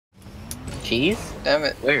Cheese? Damn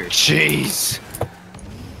it. Where? Jeez.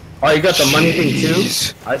 Oh, you got the money thing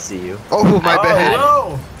too? I see you. Oh, my bad.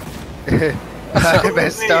 No! I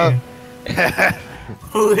messed up.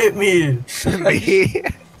 Who hit me? Me?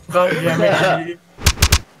 God damn it.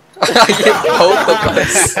 I get both of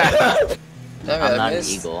us. Damn it, I'm I not an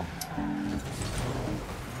missed. eagle.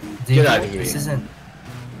 Dude, Get out of here. This isn't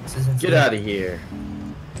Get out of here.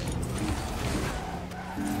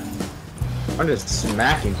 I'm just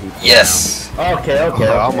smacking people. Yes! Now. Okay. Oh,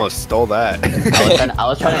 I almost stole that. I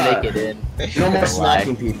was trying to make it in. No more No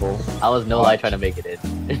smacking lie. people. I was no lie trying to make it in.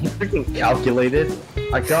 Freaking calculated.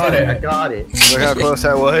 I got it. I got it. Look how close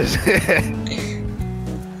I was.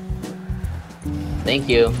 Thank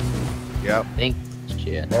you. Yep. Thank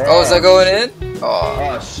shit. Oh, is that going in? Oh.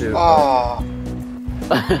 Oh shoot. Oh.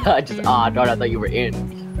 I just darn, I thought you were in.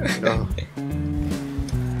 No.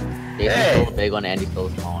 Jason's Hey. still a big one, Andy's still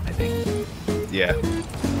small one, I think. Yeah.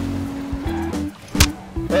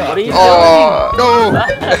 What are you Oh. No!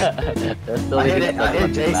 doing? That's still I hit making it. us I hit look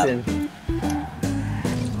like Jason.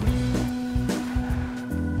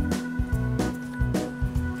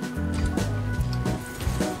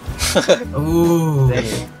 Ooh. Dang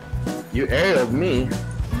it. You aerialed me.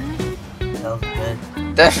 That was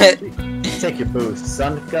good. Damn it. Take your boost,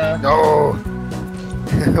 Sunka. No!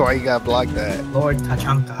 Why you gotta block that? Lord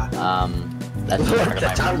Tachanka. That's Lord part of my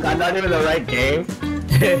Tachanka, not even the right game.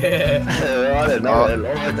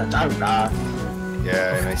 Lord Tachanka.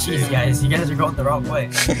 Yeah, I see. Jeez, guys, you guys are going the wrong way.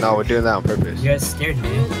 No, we're doing that on purpose. You guys scared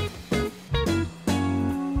me.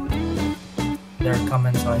 They're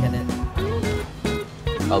coming, so I hit it.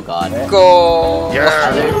 Oh god. Go. I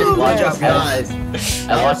Yeah! literally just Good watched job, it. Guys,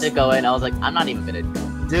 I watched it go in, I was like, I'm not even gonna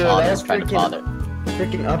dude, bother that was trying to bother.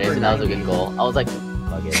 freaking upper. Jason, that was a good goal. I was like,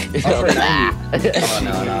 fuck it. I Upper was 90. like,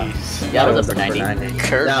 nah. Oh no. Yeah, it was upper 90.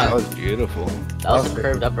 Curve. Nah, That was beautiful. That was a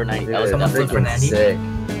curved upper 90. That was dude, Someone definitely flip for 90? sick.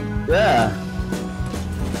 Yeah.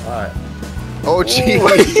 Alright. Oh, jeez!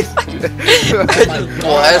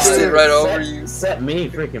 Blasted right over you. Set me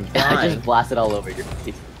freaking I fine. just blasted all over your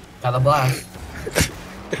face. Got a blast.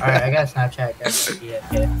 Alright, I got a Snapchat, guys. Yeah,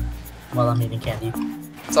 okay. While I'm eating candy.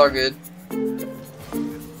 It's all good.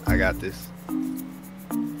 I got this.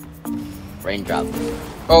 Raindrop.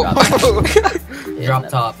 Oh. Drop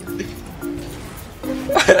top.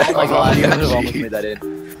 Oh my god, you Oh, almost geez. made that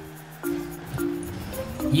in.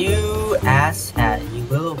 You asshat, you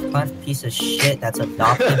little cunt piece of shit that's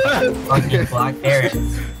adopted by fucking black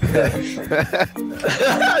parents.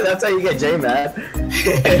 That's how you get J mad.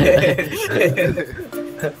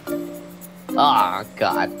 Oh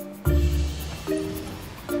god.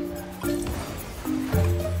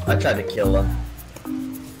 I tried to kill him.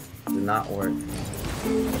 Did not work.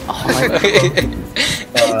 Oh my god.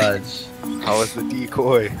 Fudge. How was the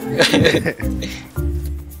decoy?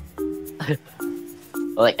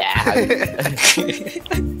 Like,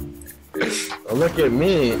 Oh, look at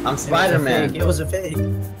me. I'm Spider-Man. It was a fake.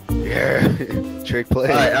 Yeah. Trick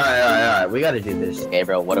play. Alright. We gotta do this. okay,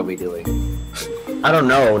 bro, what are we doing? I don't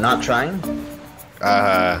know. Not trying?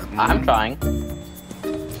 I'm trying.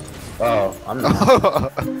 Oh, I'm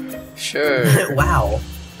not. Sure. Wow.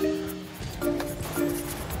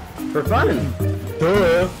 For fun.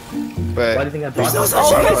 Duh. But Why do you think I bought There's this?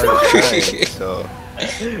 no Okay, so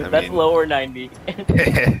That's mean- lower 90.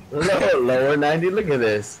 Lower 90. Look at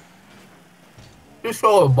this. Just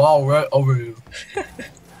throw a ball right over you.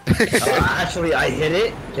 Actually, I hit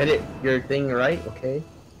it. Get it. Your thing right. Okay.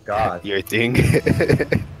 God. your thing.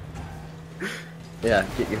 Yeah.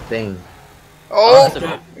 Get your thing. Oh. That's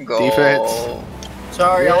a- Go. Defense.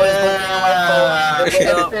 Sorry, I was looking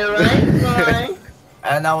at my phone. Right.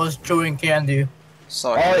 And I was chewing candy.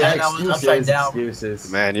 Sorry. Oh yeah. And I was upside down.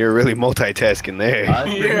 Excuses. Man, you're really multitasking there.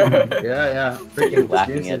 Yeah. Freaking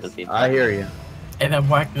Whacking it at the excuses. same I time. hear you. And I'm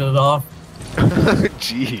whacking it off.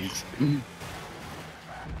 Jeez.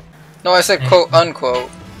 No, I said quote unquote,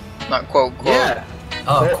 not quote quote. Yeah.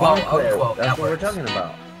 Oh, quote, unquote. unquote. That's That what we're works. talking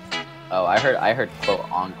about. Oh, I heard quote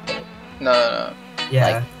on quote. No.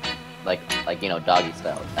 Yeah. Like you know, doggy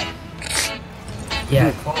style. Like,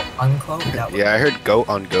 Yeah, quote, unquote. That works. Yeah, I heard goat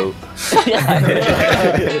on goat.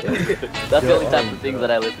 that's the only type of things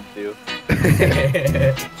that I listen to.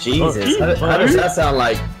 Jesus. How does that sound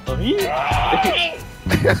like?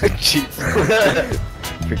 Jeez.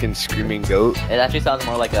 Freaking screaming goat. It actually sounds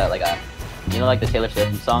more like a you know, like the Taylor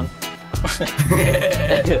Swift song.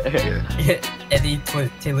 Yeah. Any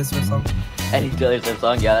Taylor Swift song? Any Taylor Swift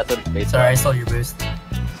song, yeah, that's what it's based Sorry, I on. stole your boost.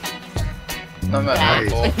 No, I'm not Nice.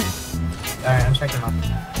 cool. Alright, I'm checking my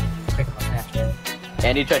Snapchat.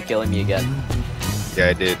 Andy tried killing me again. Yeah,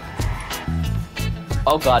 I did.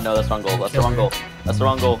 Oh god, no, that's the wrong goal. That's the wrong goal. That's the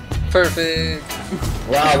wrong goal. Perfect.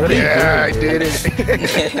 Wow, what are you Yeah, I doing? did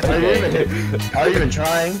it. Are you even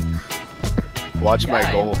trying? Watch my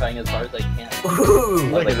I'm goal. trying as hard as I can. Ooh,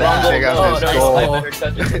 Look Like, at that. Check out oh, this nice. goal. I better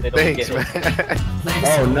touch it so they don't Thanks, get it. man. nice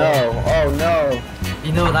Oh goal. no, oh no.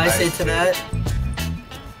 You know what I say to that?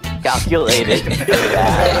 Calculated.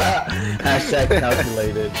 Yeah. Hashtag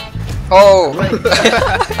calculated. Oh.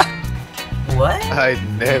 What? I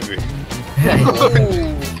never.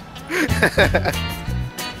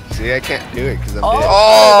 See, I can't do it because I'm dead.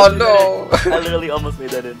 Oh no. I literally almost made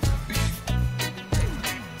that in.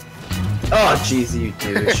 Oh jeez, you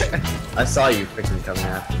douche. I saw you freaking coming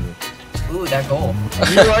after me. Ooh, that goal.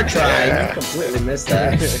 You are trying, you completely missed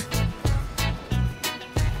that.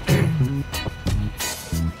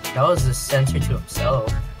 That was the center to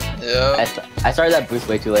himself. Yeah. I started that boost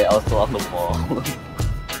way too late. I was still on the wall.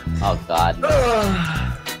 Oh god.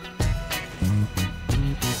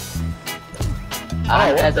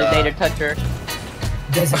 I'm what the- designated toucher.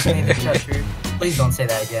 Designated toucher. Please don't say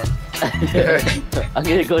that again. I'm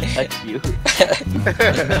gonna go touch you.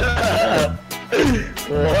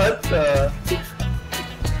 What the?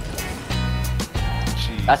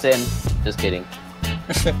 Jeez. That's in. Just kidding.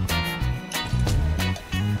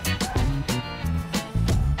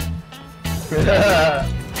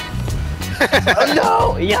 Oh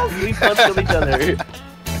no! Yes, we punched each other.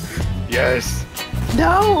 Yes.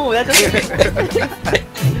 No, that doesn't.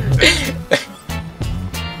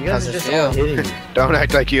 You guys How's are it just feel? all hitting me. Don't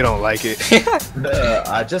act like you don't like it.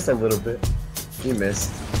 Just a little bit. You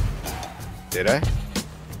missed. Did I?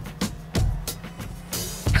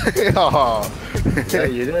 Oh. Yeah,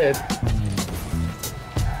 you did.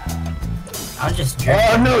 I was just Oh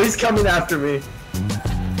jerking. no, he's coming after me.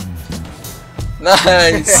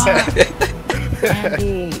 Nice.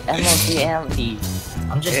 Andy, MLG Andy.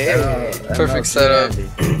 I'm just Hey. jerking. Perfect MLG setup. Andy.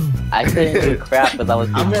 I couldn't do crap because I was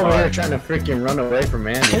I'm being over here hard. trying to freaking run away from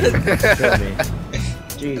Andy. Kill me.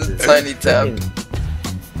 Jesus. Tiny tap.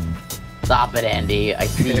 Stop it, Andy. I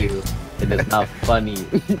see you. And it's not funny.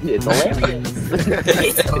 It's hilarious.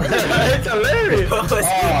 It's hilarious. It's hilarious. What was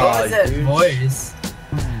Oh, that dude. voice?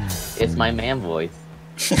 It's my man voice.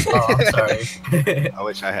 Oh, I'm sorry. I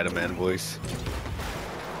wish I had a man voice.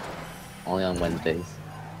 Only on Wednesdays.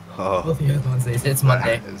 Oh. Both the other ones say it's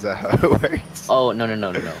Monday. Is that how it works? Oh, no.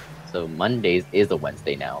 So Mondays is a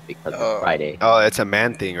Wednesday now because Oh. it's Friday. Oh, it's a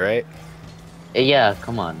man thing, right? Yeah,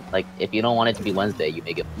 come on. Like, if you don't want it to be Wednesday, you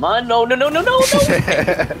make it No. You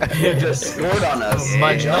just scored on us.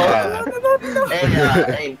 Yeah.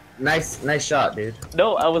 Hey, nice shot, dude.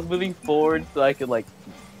 No, I was moving forward so I could, like,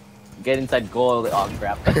 get inside goal. Oh,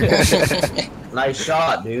 crap. Nice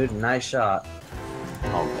shot, dude. Nice shot.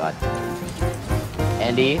 Oh, God.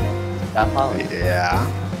 Andy, got followed. Yeah.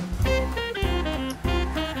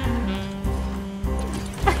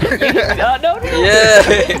 No. Yeah.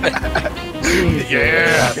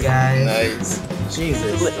 Yeah. Guys. Nice.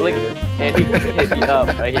 Jesus. Look, dude. Andy, hit me up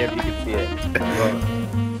right here if you can see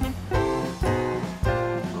it.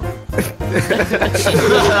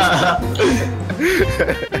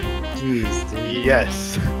 Jeez, dude.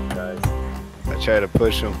 Yes. Guys. I try to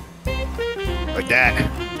push him. Like that.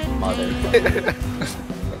 Mother.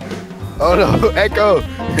 Oh no, Echo! No.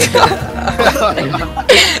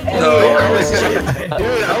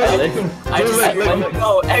 I just look.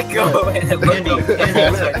 no echo and then look,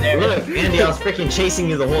 Andy's right there. Look, Andy, I was freaking chasing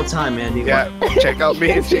you the whole time, Andy. Yeah, check out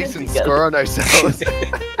me and Jason score on ourselves.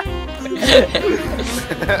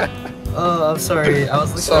 Oh, I'm sorry. I was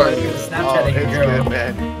looking Sorry. at you Oh, Snapchatting it's a girl. good,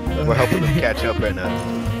 man. We're helping them catch up right now.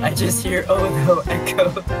 I just hear oh no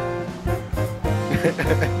echo.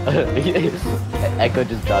 Echo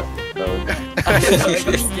just dropped his phone.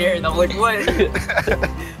 I'm scared. I'm like what?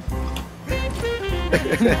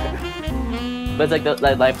 But it's like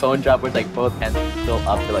the like phone drop where it's like both hands still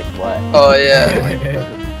up to like what? Oh yeah.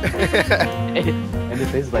 And his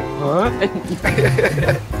face is like, huh?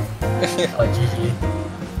 Oh GG.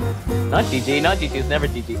 Not GG, it's never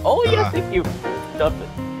GG. Oh yes, thank you. Stop it.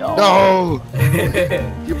 No!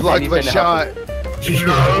 You blocked Andy's my trying to shot!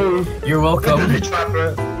 No. You're welcome.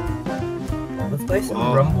 Trapper. Let's play some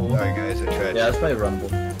Whoa. Rumble. Alright guys, I tried. Yeah, let's play Rumble.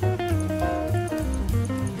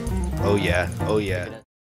 Oh yeah, oh yeah.